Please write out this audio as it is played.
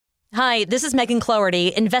Hi, this is Megan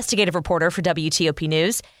Cloherty, investigative reporter for WTOP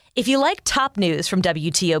News. If you like top news from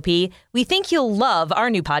WTOP, we think you'll love our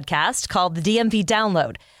new podcast called The DMV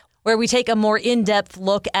Download, where we take a more in-depth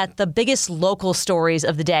look at the biggest local stories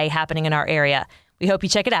of the day happening in our area. We hope you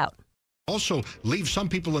check it out. Also, leave some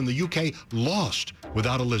people in the UK lost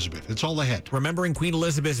without Elizabeth. It's all ahead. Remembering Queen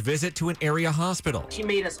Elizabeth's visit to an area hospital. She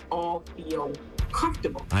made us all feel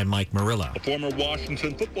comfortable. I'm Mike Murillo. A former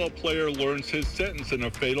Washington football player learns his sentence in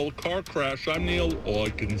a fatal car crash. I'm Neil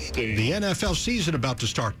Augenstein. The NFL season about to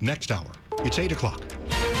start next hour. It's 8 o'clock.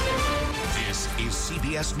 This is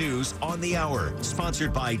CBS News on the Hour,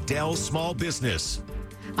 sponsored by Dell Small Business.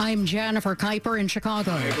 I'm Jennifer Kuiper in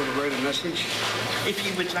Chicago. Able to write a message? If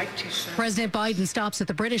you would like to, sir. President Biden stops at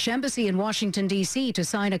the British Embassy in Washington, D.C. to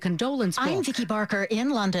sign a condolence book. I'm Vicky Barker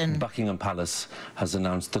in London. Buckingham Palace has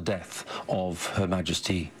announced the death of Her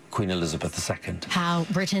Majesty Queen Elizabeth II. How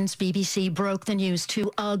Britain's BBC broke the news to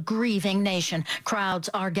a grieving nation. Crowds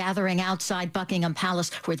are gathering outside Buckingham Palace,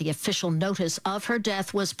 where the official notice of her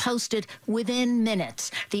death was posted within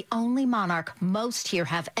minutes. The only monarch most here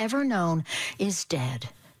have ever known is dead.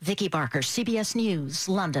 Vicky Barker, CBS News,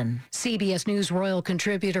 London. CBS News royal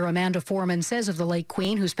contributor Amanda Foreman says of the late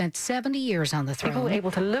Queen, who spent 70 years on the throne. People were able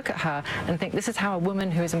to look at her and think, this is how a woman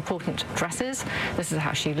who is important dresses, this is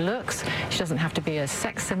how she looks, she doesn't have to be a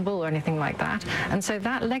sex symbol or anything like that. And so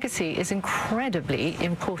that legacy is incredibly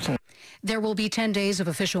important. There will be 10 days of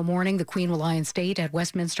official mourning. The Queen will lie in state at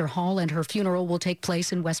Westminster Hall, and her funeral will take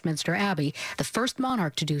place in Westminster Abbey, the first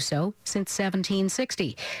monarch to do so since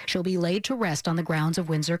 1760. She'll be laid to rest on the grounds of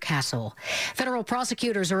Windsor Castle. Federal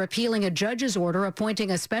prosecutors are appealing a judge's order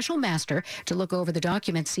appointing a special master to look over the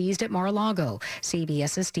documents seized at Mar-a-Lago.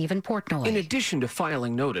 CBS's Stephen Portnoy. In addition to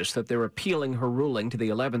filing notice that they're appealing her ruling to the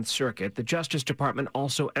 11th Circuit, the Justice Department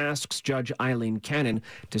also asks Judge Eileen Cannon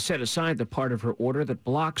to set aside the part of her order that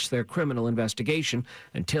blocks their criminal investigation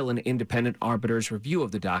until an independent arbiter's review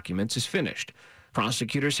of the documents is finished.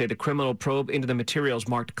 Prosecutors say the criminal probe into the materials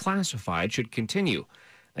marked classified should continue.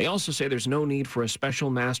 They also say there's no need for a special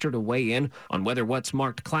master to weigh in on whether what's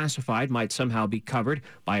marked classified might somehow be covered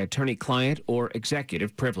by attorney-client or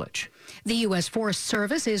executive privilege. The U.S. Forest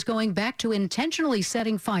Service is going back to intentionally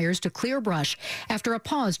setting fires to clear brush after a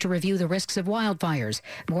pause to review the risks of wildfires.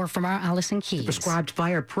 More from our Allison Keyes. The prescribed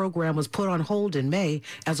fire program was put on hold in May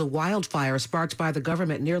as a wildfire sparked by the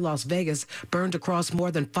government near Las Vegas burned across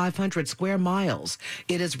more than 500 square miles.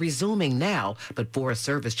 It is resuming now, but Forest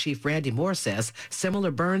Service Chief Randy Moore says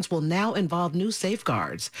similar burns will now involve new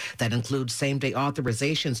safeguards that include same-day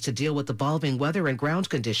authorizations to deal with evolving weather and ground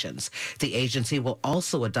conditions. The agency will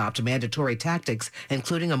also adopt mandatory tactics,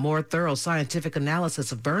 including a more thorough scientific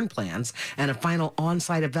analysis of burn plans and a final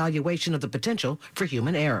on-site evaluation of the potential for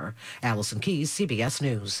human error. Allison Keyes, CBS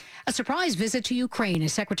News. A surprise visit to Ukraine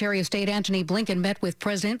as Secretary of State Antony Blinken met with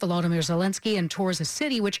President Volodymyr Zelensky and tours a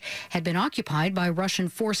city which had been occupied by Russian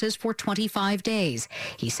forces for 25 days.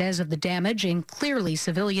 He says of the damage in clearly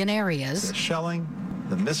civilian areas. The shelling,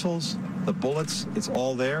 the missiles, the bullets, it's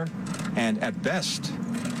all there. And at best,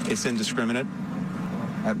 it's indiscriminate.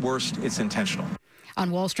 At worst, it's intentional.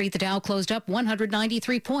 On Wall Street, the Dow closed up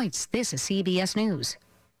 193 points. This is CBS News.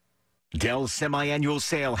 Dell's semi-annual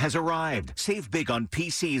sale has arrived. Save big on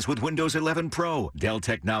PCs with Windows 11 Pro. Dell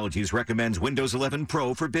Technologies recommends Windows 11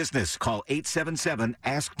 Pro for business. Call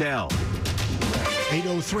 877-ASK-DELL.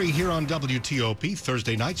 8:03 here on WTOP,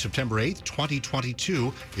 Thursday night, September 8th,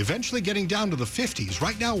 2022. Eventually getting down to the 50s.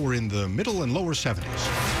 Right now, we're in the middle and lower 70s.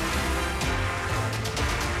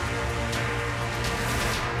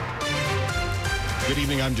 Good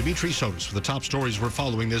evening, I'm Dimitri Sotis. For the top stories we're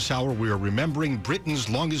following this hour, we are remembering Britain's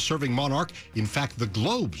longest-serving monarch, in fact, the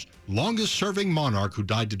globe's longest-serving monarch, who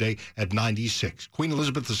died today at 96. Queen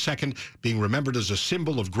Elizabeth II being remembered as a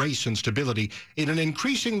symbol of grace and stability in an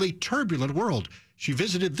increasingly turbulent world. She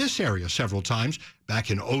visited this area several times.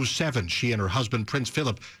 Back in 2007, she and her husband, Prince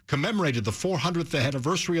Philip, commemorated the 400th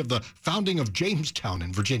anniversary of the founding of Jamestown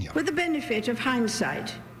in Virginia. With the benefit of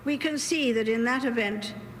hindsight, we can see that in that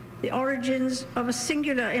event, the origins of a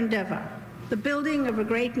singular endeavor, the building of a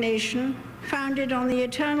great nation founded on the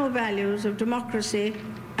eternal values of democracy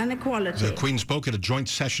and equality. The Queen spoke at a joint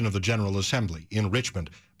session of the General Assembly in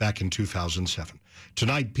Richmond back in 2007.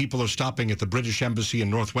 Tonight, people are stopping at the British Embassy in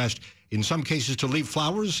Northwest, in some cases to leave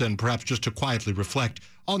flowers and perhaps just to quietly reflect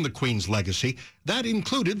on the Queen's legacy. That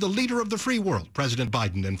included the leader of the free world, President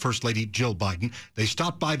Biden, and First Lady Jill Biden. They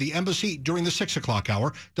stopped by the embassy during the 6 o'clock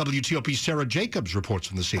hour. WTOP's Sarah Jacobs reports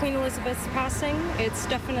from the scene. Queen Elizabeth's passing, it's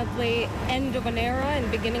definitely end of an era and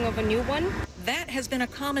beginning of a new one. That has been a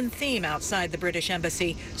common theme outside the British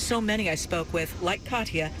Embassy. So many I spoke with, like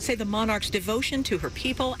Katya, say the monarch's devotion to her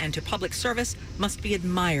people and to public service must be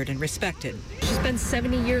admired and respected. She spent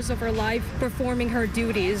 70 years of her life performing her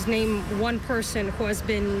duties. Name one person who has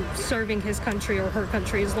been serving his country or her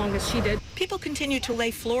country as long as she did. People continue to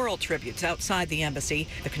lay floral tributes outside the embassy.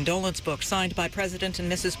 The condolence book signed by President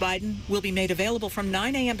and Mrs. Biden will be made available from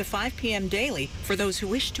 9 a.m. to 5 p.m. daily for those who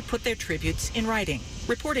wish to put their tributes in writing.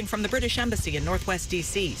 Reporting from the British Embassy in Northwest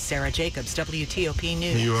D.C., Sarah Jacobs, WTOP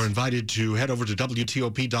News. You are invited to head over to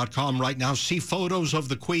WTOP.com right now. See photos of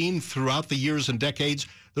the Queen throughout the years and decades.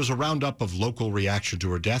 There's a roundup of local reaction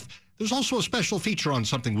to her death. There's also a special feature on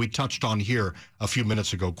something we touched on here a few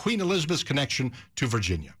minutes ago, Queen Elizabeth's connection to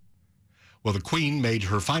Virginia. Well, the Queen made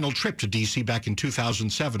her final trip to D.C. back in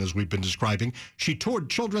 2007, as we've been describing. She toured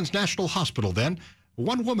Children's National Hospital then.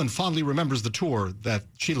 One woman fondly remembers the tour that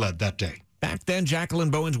she led that day. Back then, Jacqueline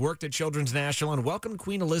Bowens worked at Children's National and welcomed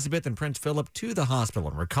Queen Elizabeth and Prince Philip to the hospital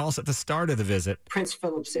and recalls at the start of the visit. Prince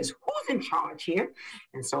Philip says, "Who's in charge here?"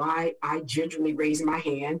 And so I gingerly raised my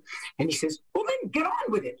hand, and he says, "Well, then get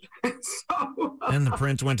on with it." Then the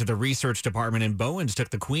prince went to the research department, and Bowens took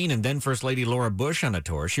the Queen and then First Lady Laura Bush on a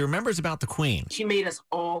tour. She remembers about the Queen. She made us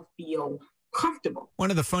all feel comfortable. One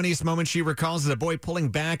of the funniest moments she recalls is a boy pulling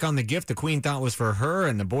back on the gift the Queen thought was for her,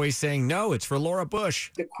 and the boy saying, "No, it's for Laura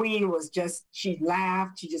Bush." The Queen was she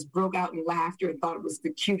laughed. She just broke out in laughter and thought it was the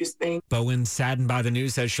cutest thing. Bowens, saddened by the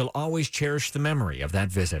news, says she'll always cherish the memory of that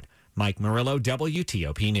visit. Mike Murillo,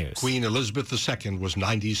 WTOP News. Queen Elizabeth II was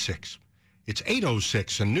 96. It's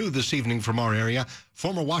 8:06 and new this evening from our area.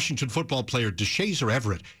 Former Washington football player DeShazer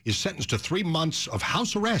Everett is sentenced to 3 months of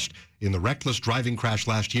house arrest in the reckless driving crash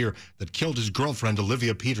last year that killed his girlfriend,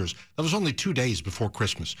 Olivia Peters. That was only 2 days before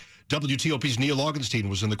Christmas. WTOP's Neil Augenstein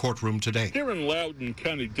was in the courtroom today. Here in Loudoun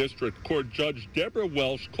County District Court, Judge Deborah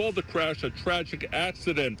Welsh called the crash a tragic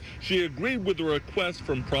accident. She agreed with the request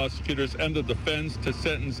from prosecutors and the defense to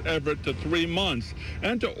sentence Everett to 3 months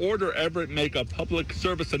and to order Everett make a public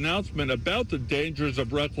service announcement about the dangers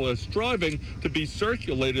of reckless driving to be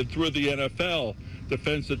circulated through the NFL.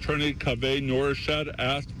 Defense attorney Kaveh Norishad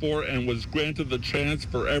asked for and was granted the chance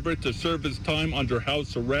for Everett to serve his time under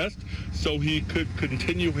house arrest so he could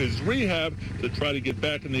continue his rehab to try to get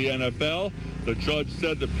back in the NFL. The judge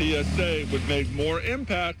said the PSA would make more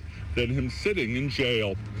impact than him sitting in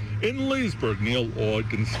jail. In Leesburg, Neil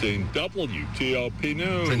Augenstein, WTOP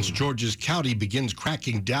News. Prince George's County begins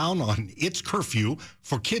cracking down on its curfew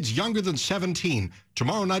for kids younger than 17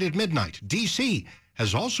 tomorrow night at midnight. D.C.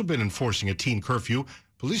 has also been enforcing a teen curfew.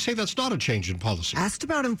 Police say that's not a change in policy. Asked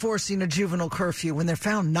about enforcing a juvenile curfew when they're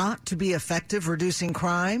found not to be effective reducing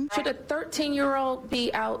crime. Should a 13-year-old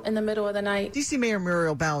be out in the middle of the night? D.C. Mayor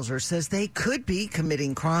Muriel Bowser says they could be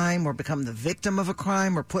committing crime or become the victim of a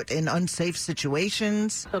crime or put in unsafe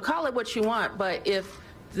situations. So call it what you want, but if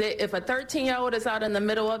a 13-year-old is out in the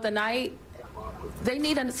middle of the night, they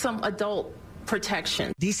need some adult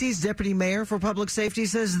protection. D.C.'s deputy mayor for public safety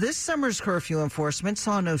says this summer's curfew enforcement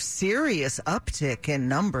saw no serious uptick in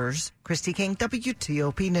numbers. Christy King,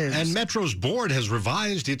 WTOP News. And Metro's board has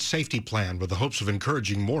revised its safety plan with the hopes of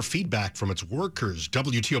encouraging more feedback from its workers.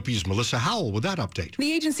 WTOP's Melissa Howell with that update.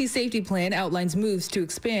 The agency's safety plan outlines moves to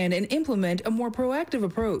expand and implement a more proactive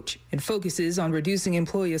approach. It focuses on reducing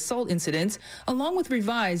employee assault incidents along with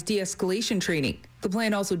revised de-escalation training. The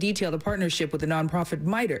plan also detailed a partnership with the nonprofit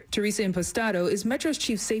MITRE. Teresa Impostado is Metro's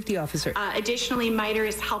chief safety officer. Additionally, MITRE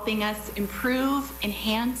is helping us improve,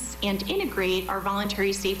 enhance, and integrate our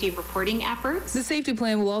voluntary safety reporting efforts. The safety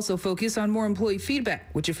plan will also focus on more employee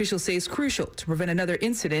feedback, which officials say is crucial to prevent another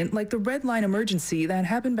incident like the Red Line emergency that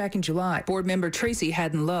happened back in July. Board member Tracy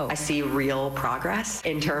Haddon-Lowe. I see real progress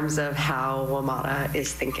in terms of how WMATA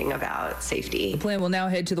is thinking about safety. The plan will now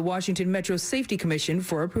head to the Washington Metro Safety Commission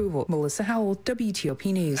for approval. Melissa Howell,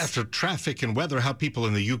 WTOP News. After traffic and weather, how people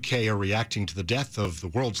in the UK are reacting to the death of the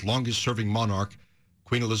world's longest-serving monarch,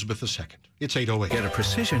 Queen Elizabeth II. It's 8:08. Get a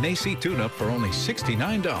precision AC tune-up for only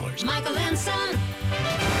 $69. Michael and Son.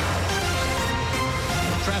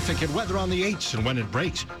 Traffic and weather on the 8s and when it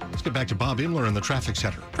breaks. Let's get back to Bob Imler in the traffic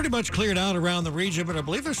center. Pretty much cleared out around the region, but I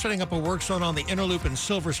believe they're setting up a work zone on the inner loop in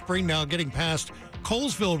Silver Spring now, getting past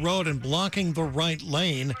Colesville Road and blocking the right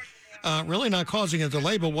lane. Really not causing a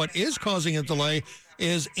delay, but what is causing a delay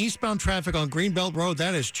is eastbound traffic on Greenbelt Road.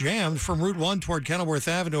 That is jammed from Route 1 toward Kenilworth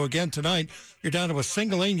Avenue. Again tonight, you're down to a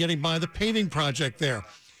single lane getting by the paving project there.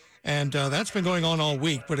 And that's been going on all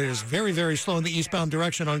week, but it is very, very slow in the eastbound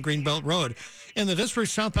direction on Greenbelt Road. In the district,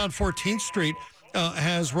 southbound 14th Street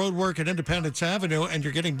has road work at Independence Avenue, and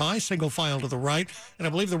you're getting by single file to the right. And I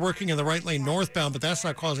believe they're working in the right lane northbound, but that's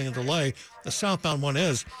not causing a delay. The southbound one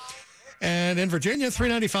is. And in Virginia,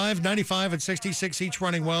 395, 95, and 66 each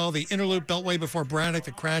running well. The Interloop Beltway before Braddock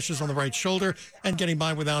that crashes on the right shoulder and getting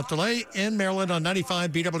by without delay. In Maryland on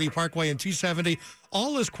 95, BW Parkway and 270.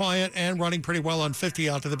 All is quiet and running pretty well on 50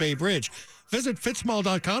 out to the Bay Bridge. Visit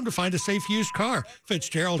fitzmall.com to find a safe used car.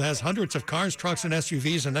 Fitzgerald has hundreds of cars, trucks, and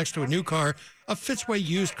SUVs, and next to a new car, a Fitzway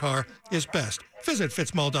used car is best. Visit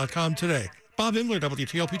fitzmall.com today. Bob Imler,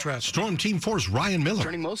 WTOP Traffic. Storm Team 4's Ryan Miller.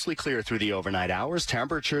 Turning mostly clear through the overnight hours.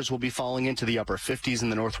 Temperatures will be falling into the upper 50s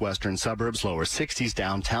in the northwestern suburbs, lower 60s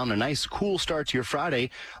downtown. A nice cool start to your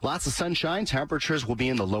Friday. Lots of sunshine. Temperatures will be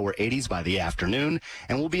in the lower 80s by the afternoon,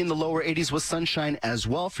 and we'll be in the lower 80s with sunshine as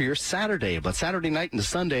well for your Saturday. But Saturday night into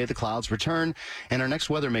Sunday, the clouds return, and our next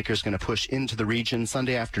weather maker is going to push into the region.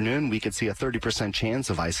 Sunday afternoon, we could see a 30%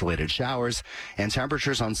 chance of isolated showers, and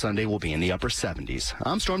temperatures on Sunday will be in the upper 70s.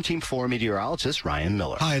 I'm Storm Team 4 meteorologist Ryan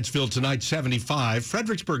Miller. Hyattsville tonight 75,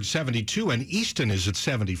 Fredericksburg 72, and Easton is at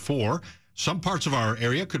 74. Some parts of our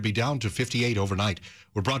area could be down to 58 overnight.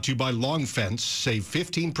 We're brought to you by Long Fence. Save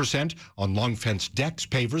 15% on Long Fence decks,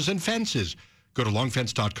 pavers, and fences. Go to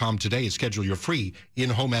longfence.com today and schedule your free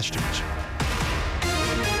in-home estimates.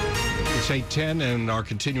 It's 8:10 and our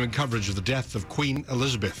continuing coverage of the death of Queen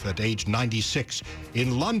Elizabeth at age 96.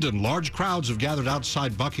 In London, large crowds have gathered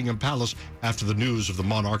outside Buckingham Palace after the news of the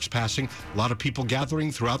monarch's passing. A lot of people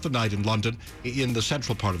gathering throughout the night in London, in the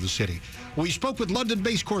central part of the city. We spoke with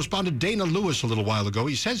London-based correspondent Dana Lewis a little while ago.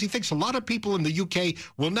 He says he thinks a lot of people in the UK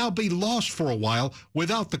will now be lost for a while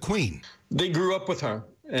without the Queen. They grew up with her,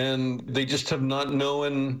 and they just have not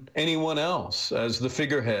known anyone else as the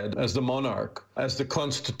figurehead, as the monarch, as the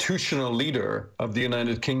constitutional leader of the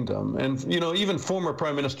United Kingdom. And, you know, even former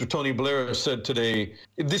Prime Minister Tony Blair said today,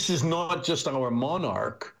 this is not just our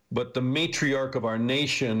monarch, but the matriarch of our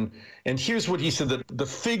nation. And here's what he said, that the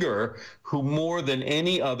figure who more than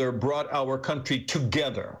any other brought our country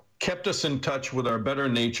together, kept us in touch with our better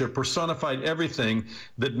nature, personified everything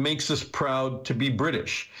that makes us proud to be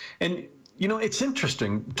British. And you know, it's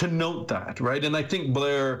interesting to note that, right? And I think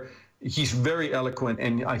Blair, he's very eloquent,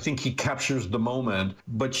 and I think he captures the moment.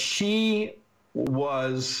 But she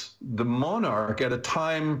was the monarch at a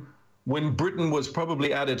time when Britain was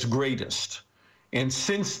probably at its greatest. And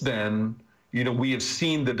since then, you know, we have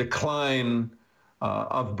seen the decline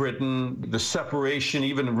of Britain, the separation,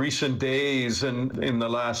 even in recent days and in the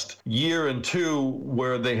last year and two,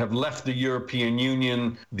 where they have left the European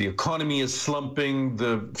Union. The economy is slumping.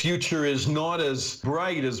 The future is not as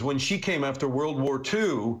bright as when she came after World War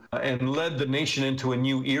II and led the nation into a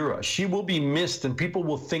new era. She will be missed, and people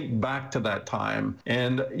will think back to that time.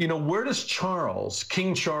 And, you know, where does Charles,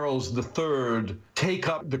 King Charles III, take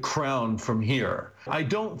up the crown from here? I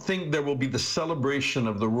don't think there will be the celebration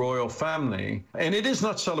of the royal family, and it is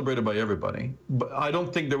not celebrated by everybody, but I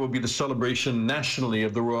don't think there will be the celebration nationally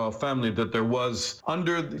of the royal family that there was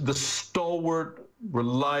under the stalwart,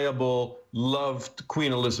 reliable, loved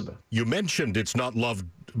Queen Elizabeth. You mentioned it's not loved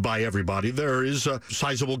by everybody. There is a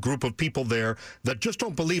sizable group of people there that just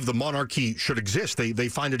don't believe the monarchy should exist. They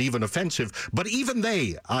find it even offensive. But even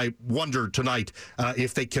they, I wonder tonight,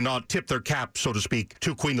 if they cannot tip their cap, so to speak,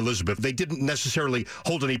 to Queen Elizabeth. They didn't necessarily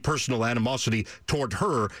hold any personal animosity toward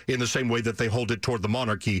her in the same way that they hold it toward the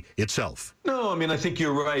monarchy itself. No, I mean, I think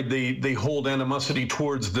you're right. They hold animosity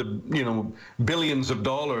towards the, you know, billions of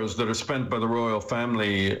dollars that are spent by the royal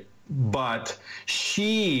family. But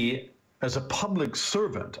she, as a public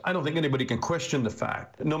servant, I don't think anybody can question the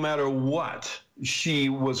fact. No matter what, she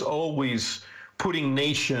was always putting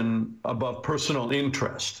nation above personal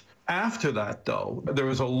interest. After that, though, there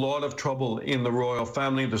was a lot of trouble in the royal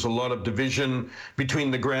family. There's a lot of division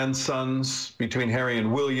between the grandsons, between Harry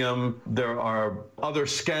and William. There are other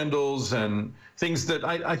scandals and things that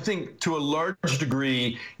I think to a large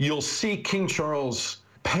degree, you'll see King Charles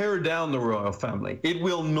pare down the royal family. It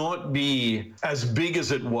will not be as big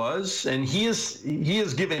as it was, and he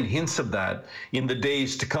has given hints of that in the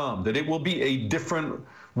days to come, that it will be a different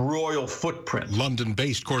royal footprint.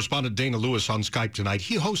 London-based correspondent Dana Lewis on Skype tonight.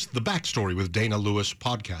 He hosts the Backstory with Dana Lewis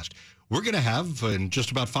podcast. We're going to have, in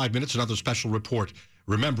just about 5 minutes, another special report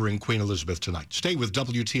remembering Queen Elizabeth tonight. Stay with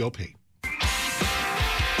WTOP.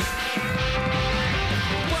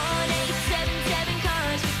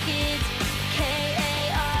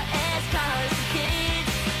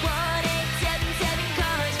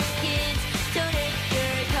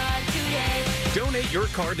 Donate your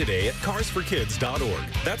car today at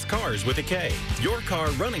carsforkids.org. That's cars with a K. Your car,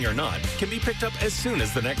 running or not, can be picked up as soon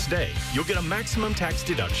as the next day. You'll get a maximum tax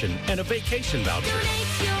deduction and a vacation voucher.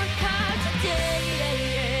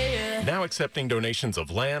 now accepting donations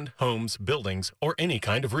of land, homes, buildings, or any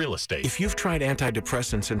kind of real estate. If you've tried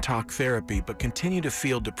antidepressants and talk therapy but continue to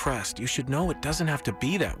feel depressed, you should know it doesn't have to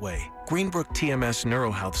be that way. Greenbrook TMS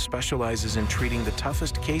NeuroHealth specializes in treating the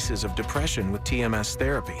toughest cases of depression with TMS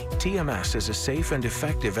therapy. TMS is a safe and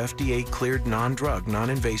effective FDA-cleared non-drug,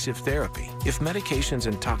 non-invasive therapy. If medications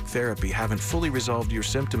and talk therapy haven't fully resolved your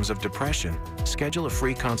symptoms of depression, schedule a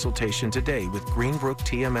free consultation today with Greenbrook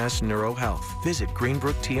TMS NeuroHealth. Visit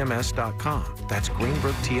greenbrooktms.com. That's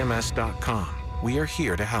greenbrooktms.com. We are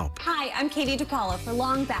here to help. Hi, I'm Katie DePaula for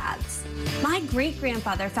Long Baths. My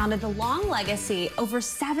great-grandfather founded the Long legacy over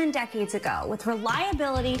 7 decades ago with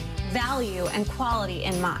reliability, value, and quality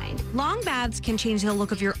in mind. Long Baths can change the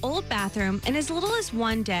look of your old bathroom in as little as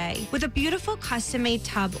 1 day with a beautiful custom-made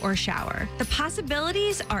tub or shower. The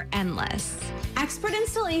possibilities are endless. Expert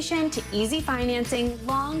installation to easy financing,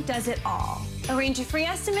 Long does it all. Arrange a free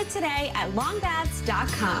estimate today at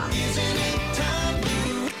longbaths.com.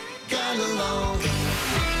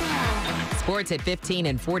 Sports at 15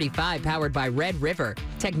 and 45, powered by Red River.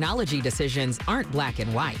 Technology decisions aren't black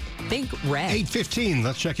and white. Think red. 8:15.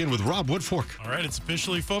 Let's check in with Rob Woodfork. All right, it's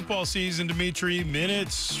officially football season, Dimitri.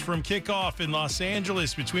 Minutes from kickoff in Los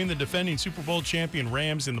Angeles between the defending Super Bowl champion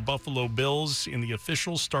Rams and the Buffalo Bills in the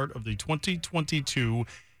official start of the 2022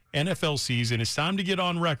 NFL season. It's time to get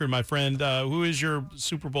on record, my friend. Who is your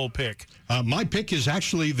Super Bowl pick? My pick is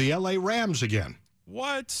actually the LA Rams again.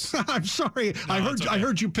 What? I'm sorry. No, I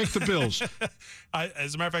heard you pick the Bills.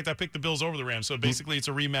 As a matter of fact, I picked the Bills over the Rams. So basically, it's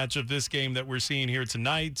a rematch of this game that we're seeing here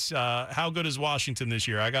tonight. How good is Washington this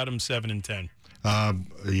year? I got them 7-10.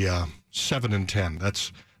 Yeah,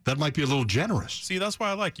 7-10. That might be a little generous. See, that's why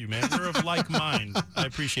I like you, man. We're of like mind. I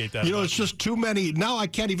appreciate that. You know, it's just too many. Now I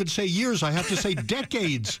can't even say years. I have to say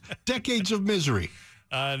decades. Decades of misery.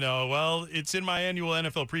 No, well, it's in my annual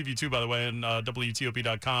NFL preview, too, by the way, on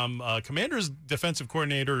WTOP.com. Commanders defensive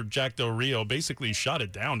coordinator Jack Del Rio basically shot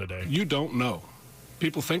it down today. You don't know.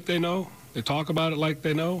 People think they know. They talk about it like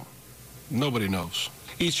they know. Nobody knows.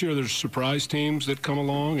 Each year there's surprise teams that come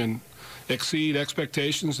along and exceed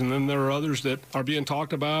expectations, and then there are others that are being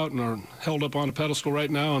talked about and are held up on a pedestal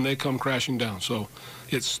right now, and they come crashing down. So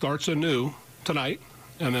it starts anew tonight,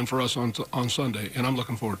 and then for us on Sunday, and I'm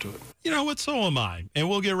looking forward to it. You know what? So am I. And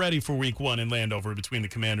we'll get ready for Week 1 in Landover between the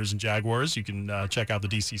Commanders and Jaguars. You can check out the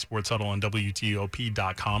DC Sports Huddle on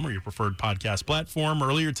WTOP.com or your preferred podcast platform.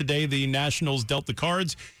 Earlier today, the Nationals dealt the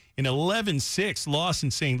Cards an 11-6 loss in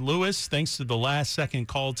St. Louis, thanks to the last-second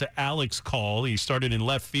call to Alex Call. He started in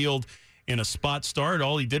left field in a spot start.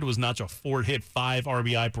 All he did was notch a 4-hit, 5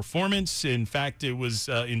 RBI performance. In fact, it was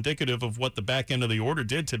indicative of what the back end of the order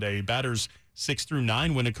did today. Batters 6 through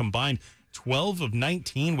 9 went a combined 12 of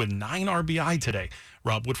 19 with 9 RBI today.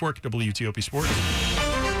 Rob Woodfork, WTOP Sports.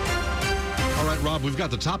 All right, Rob, we've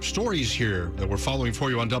got the top stories here that we're following for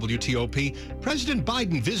you on WTOP. President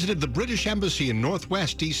Biden visited the British Embassy in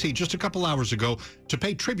Northwest D.C. just a couple hours ago to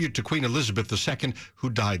pay tribute to Queen Elizabeth II, who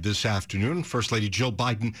died this afternoon. First Lady Jill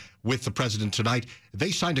Biden with the president tonight.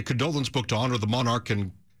 They signed a condolence book to honor the monarch,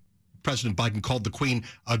 and President Biden called the Queen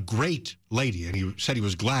a great lady, and he said he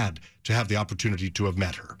was glad to have the opportunity to have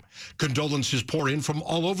met her. Condolences pour in from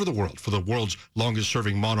all over the world for the world's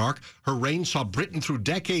longest-serving monarch. Her reign saw Britain through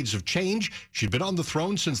decades of change. She'd been on the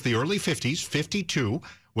throne since the early 50s, 52,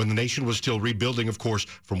 when the nation was still rebuilding, of course,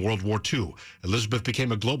 from World War II. Elizabeth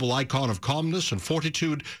became a global icon of calmness and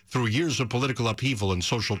fortitude through years of political upheaval and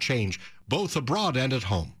social change, both abroad and at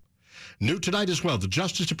home. New tonight as well, the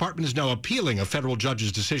Justice Department is now appealing a federal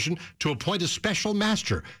judge's decision to appoint a special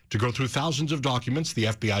master to go through thousands of documents the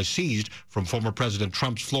FBI seized from former President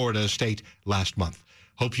Trump's Florida estate last month.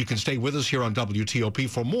 Hope you can stay with us here on WTOP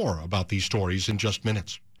for more about these stories in just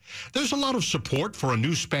minutes. There's a lot of support for a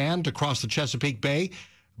new span to cross the Chesapeake Bay,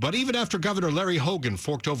 but even after Governor Larry Hogan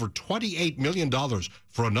forked over $28 million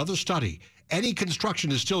for another study, any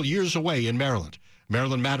construction is still years away in Maryland.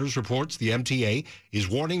 Maryland Matters reports the MTA is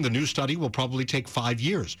warning the new study will probably take 5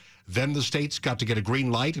 years. Then the state's got to get a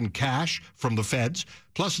green light and cash from the feds.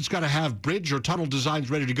 Plus, it's got to have bridge or tunnel designs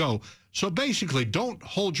ready to go. So basically, don't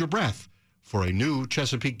hold your breath for a new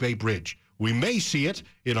Chesapeake Bay bridge. We may see it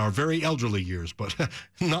in our very elderly years, but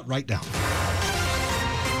not right now.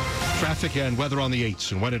 Traffic and weather on the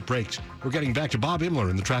 8s and when it breaks. We're getting back to Bob Imler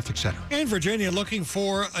in the traffic center. In Virginia, looking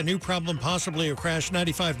for a new problem, possibly a crash.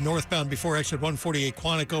 95 northbound before exit 148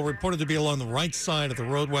 Quantico, reported to be along the right side of the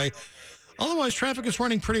roadway. Otherwise, traffic is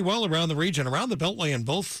running pretty well around the region, around the Beltway in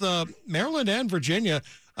both Maryland and Virginia.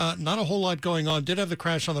 Not a whole lot going on. Did have the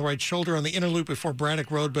crash on the right shoulder on the inner loop before Braddock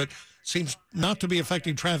Road, but seems not to be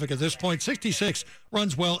affecting traffic at this point. 66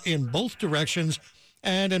 runs well in both directions.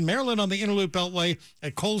 And in Maryland on the Interloop Beltway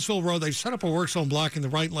at Colesville Road, they've set up a work zone blocking the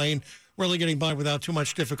right lane, really getting by without too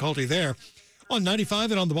much difficulty there. On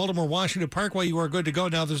 95 and on the Baltimore-Washington Parkway, you are good to go.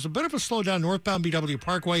 Now, there's a bit of a slowdown northbound BW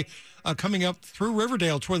Parkway coming up through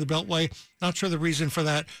Riverdale toward the Beltway. Not sure the reason for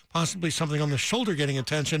that. Possibly something on the shoulder getting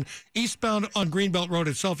attention. Eastbound on Greenbelt Road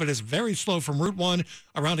itself, it is very slow from Route 1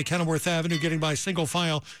 around to Kenilworth Avenue, getting by single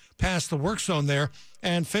file past the work zone there.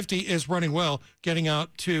 And 50 is running well, getting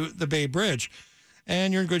out to the Bay Bridge.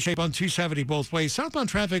 And you're in good shape on 270 both ways. Southbound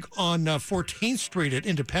traffic on 14th Street at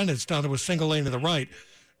Independence down to a single lane to the right,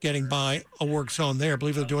 getting by a work zone there. I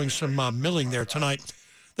believe they're doing some milling there tonight.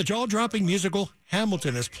 The jaw-dropping musical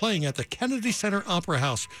Hamilton is playing at the Kennedy Center Opera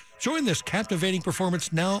House. Join this captivating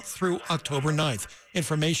performance now through October 9th.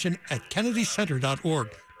 Information at kennedycenter.org.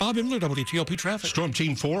 Bob Imler, WTOP Traffic. Storm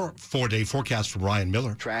Team 4, 4-day forecast from Ryan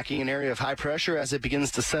Miller. Tracking an area of high pressure as it begins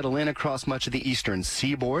to settle in across much of the eastern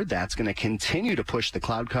seaboard. That's going to continue to push the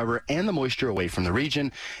cloud cover and the moisture away from the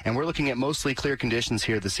region. And we're looking at mostly clear conditions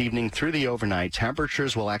here this evening through the overnight.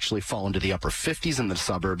 Temperatures will actually fall into the upper 50s in the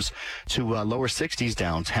suburbs to lower 60s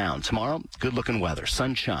downtown. Tomorrow, good-looking weather,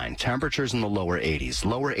 sunshine, temperatures in the lower 80s.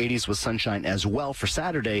 Lower 80s with sunshine as well for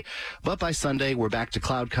Saturday. But by Sunday, we're back to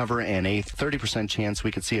cloud cover and a 30% chance we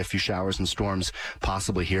could see a few showers and storms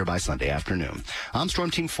possibly here by Sunday afternoon. I'm Storm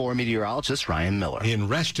Team 4 meteorologist Ryan Miller. In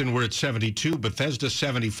Reston, we're at 72, Bethesda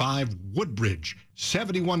 75, Woodbridge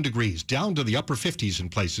 71 degrees, down to the upper 50s in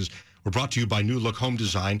places. We're brought to you by New Look Home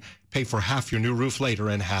Design. Pay for half your new roof later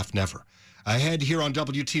and half never. Ahead here on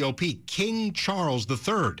WTOP, King Charles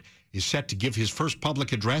III is set to give his first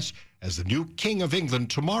public address as the new King of England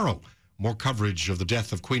tomorrow. More coverage of the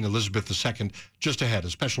death of Queen Elizabeth II just ahead. A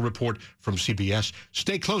special report from CBS.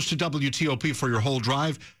 Stay close to WTOP for your whole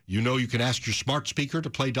drive. You know you can ask your smart speaker to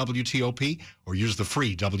play WTOP or use the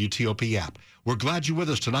free WTOP app. We're glad you're with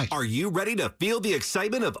us tonight. Are you ready to feel the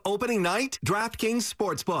excitement of opening night? DraftKings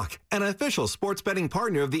Sportsbook, an official sports betting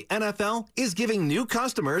partner of the NFL, is giving new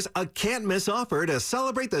customers a can't-miss offer to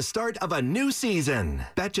celebrate the start of a new season.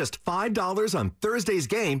 Bet just $5 on Thursday's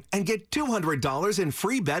game and get $200 in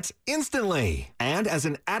free bets instantly. And as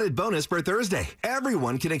an added bonus for Thursday,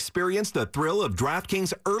 everyone can experience the thrill of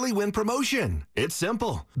DraftKings early win promotion. It's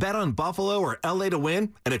simple. Bet on Buffalo or LA to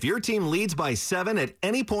win, and if your team leads by 7 at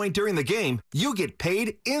any point during the game, you get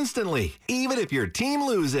paid instantly, even if your team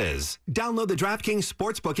loses. Download the DraftKings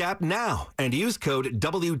Sportsbook app now and use code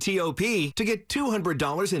WTOP to get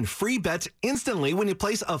 $200 in free bets instantly when you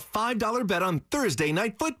place a $5 bet on Thursday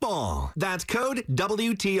Night Football. That's code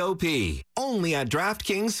WTOP. Only at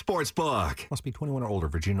DraftKings Sportsbook. Must be 21 or older.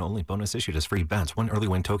 Virginia only. Bonus issued as free bets. One early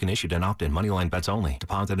win token issued and opt-in. Moneyline bets only.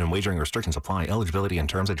 Deposit and wagering restrictions apply. Eligibility and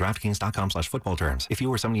terms at DraftKings.com/football terms. If you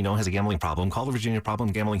or someone you know has a gambling problem, call the Virginia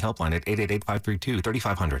Problem Gambling Helpline at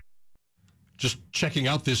 888-532-3500. Just checking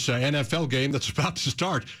out this NFL game that's about to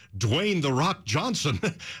start. Dwayne "The Rock" Johnson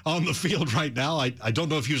on the field right now. I don't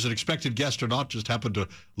know if he was an expected guest or not. Just happened to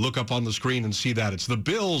look up on the screen and see that. It's the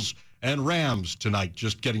Bills and Rams tonight,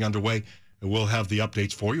 just getting underway. And we'll have the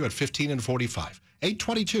updates for you at 15 and 45.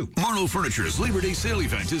 822. Marlowe Furniture's Labor Day sale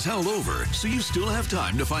event is held over, so you still have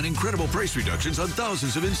time to find incredible price reductions on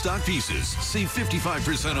thousands of in-stock pieces. Save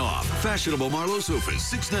 55% off. Fashionable Marlowe sofas,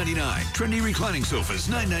 $6.99. Trendy reclining sofas,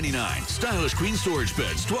 $9.99. Stylish queen storage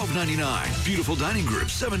beds, $12.99. Beautiful dining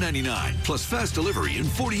groups, $7.99. Plus fast delivery in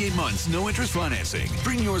 48 months, no interest financing.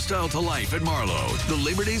 Bring your style to life at Marlowe. The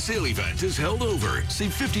Labor Day sale event is held over.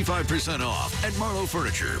 Save 55% off at Marlowe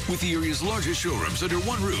Furniture, with the area's largest showrooms under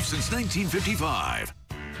one roof since 1955.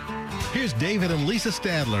 Here's David and Lisa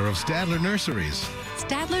Stadler of Stadler Nurseries.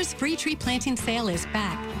 Stadler's free tree planting sale is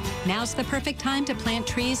back. Now's the perfect time to plant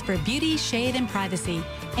trees for beauty, shade, and privacy,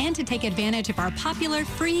 and to take advantage of our popular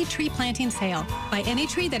free tree planting sale. Buy any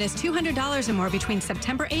tree that is $200 or more between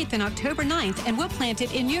September 8th and October 9th, and we'll plant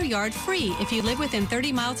it in your yard free if you live within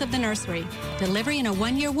 30 miles of the nursery. Delivery and a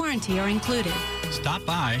 1-year warranty are included. Stop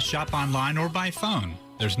by, shop online, or by phone.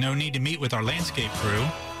 There's no need to meet with our landscape crew.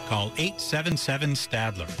 Call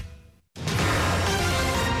 877-STADLER.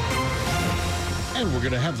 And we're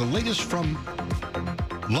going to have the latest from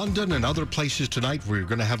London and other places tonight. We're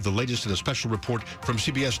going to have the latest in a special report from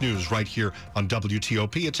CBS News right here on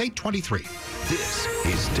WTOP. It's 8:23. This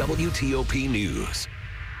is WTOP News.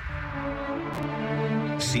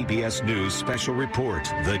 CBS News special report,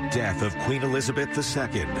 the death of Queen Elizabeth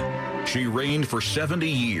II. She reigned for 70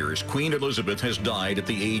 years. Queen Elizabeth has died at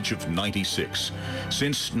the age of 96.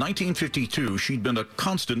 Since 1952, she'd been a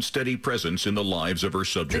constant, steady presence in the lives of her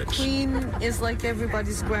subjects. The Queen is like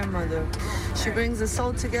everybody's grandmother. She brings us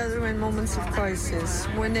all together in moments of crisis.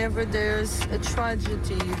 Whenever there's a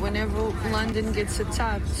tragedy, whenever London gets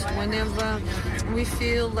attacked, whenever we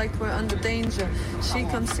feel like we're under danger, she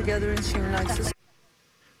comes together and she unites us.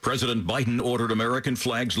 President Biden ordered American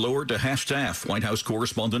flags lowered to half-staff. White House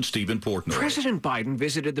correspondent Stephen Portnoy. President Biden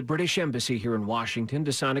visited the British Embassy here in Washington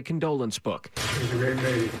to sign a condolence book.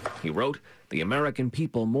 He wrote, "The American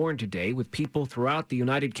people mourn today with people throughout the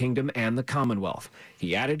United Kingdom and the Commonwealth."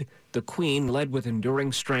 He added, "The Queen led with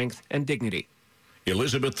enduring strength and dignity."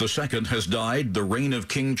 Elizabeth II has died. The reign of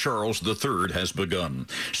King Charles III has begun.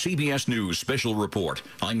 CBS News Special Report.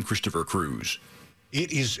 I'm Christopher Cruz.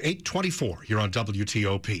 It is 8:24 here on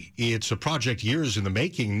WTOP. It's a project years in the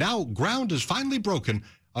making. Now ground is finally broken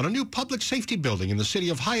on a new public safety building in the city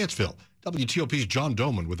of Hyattsville. WTOP's John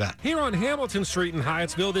Doman with that. Here on Hamilton Street in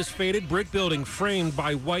Hyattsville, this faded brick building framed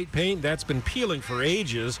by white paint that's been peeling for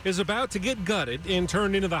ages is about to get gutted and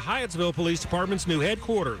turned into the Hyattsville Police Department's new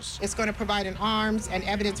headquarters. It's going to provide an arms and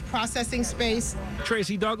evidence processing space.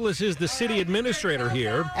 Tracy Douglas is the city administrator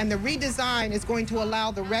here. And the redesign is going to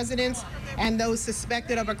allow the residents and those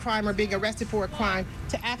suspected of a crime or being arrested for a crime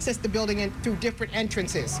to access the building through different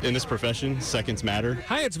entrances. In this profession, seconds matter.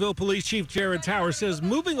 Hyattsville Police Chief Jared Tower says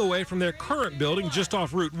moving away from their current building just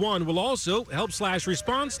off Route 1 will also help slash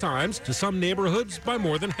response times to some neighborhoods by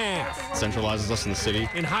more than half. Centralizes us in the city.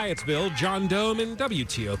 In Hyattsville, John Doman,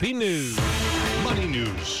 WTOP News. Money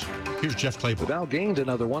News. Here's Jeff Claiborne. The Dow gained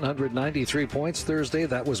another 193 points Thursday.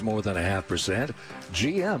 That was more than 0.5%.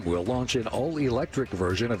 GM will launch an all-electric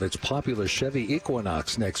version of its popular Chevy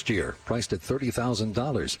Equinox next year, priced at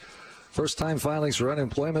 $30,000. First-time filings for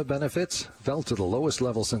unemployment benefits fell to the lowest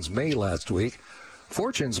level since May last week.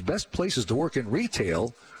 Fortune's best places to work in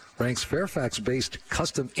retail ranks Fairfax-based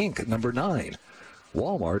Custom Inc. number 9.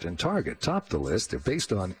 Walmart and Target topped the list. They're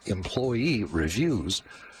based on employee reviews.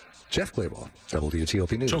 Jeff Claiborne,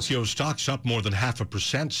 WTOP News. Tokyo stocks up more than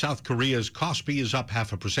 0.5%. South Korea's Kospi is up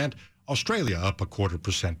 0.5%. Australia up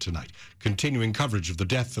 0.25% tonight. Continuing coverage of the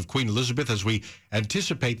death of Queen Elizabeth as we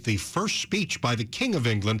anticipate the first speech by the King of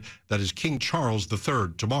England, that is King Charles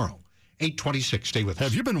III, tomorrow. 8:26. Stay with us.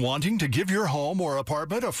 Have you been wanting to give your home or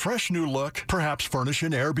apartment a fresh new look? Perhaps furnish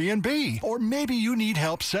an Airbnb? Or maybe you need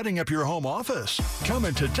help setting up your home office? Come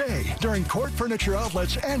in today during Court Furniture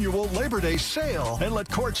Outlet's annual Labor Day sale and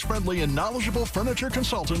let Court's friendly and knowledgeable furniture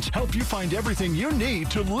consultants help you find everything you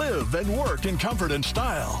need to live and work in comfort and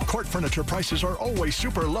style. Court Furniture prices are always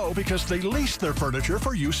super low because they lease their furniture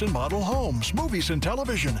for use in model homes, movies and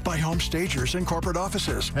television, by home stagers and corporate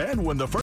offices. And when the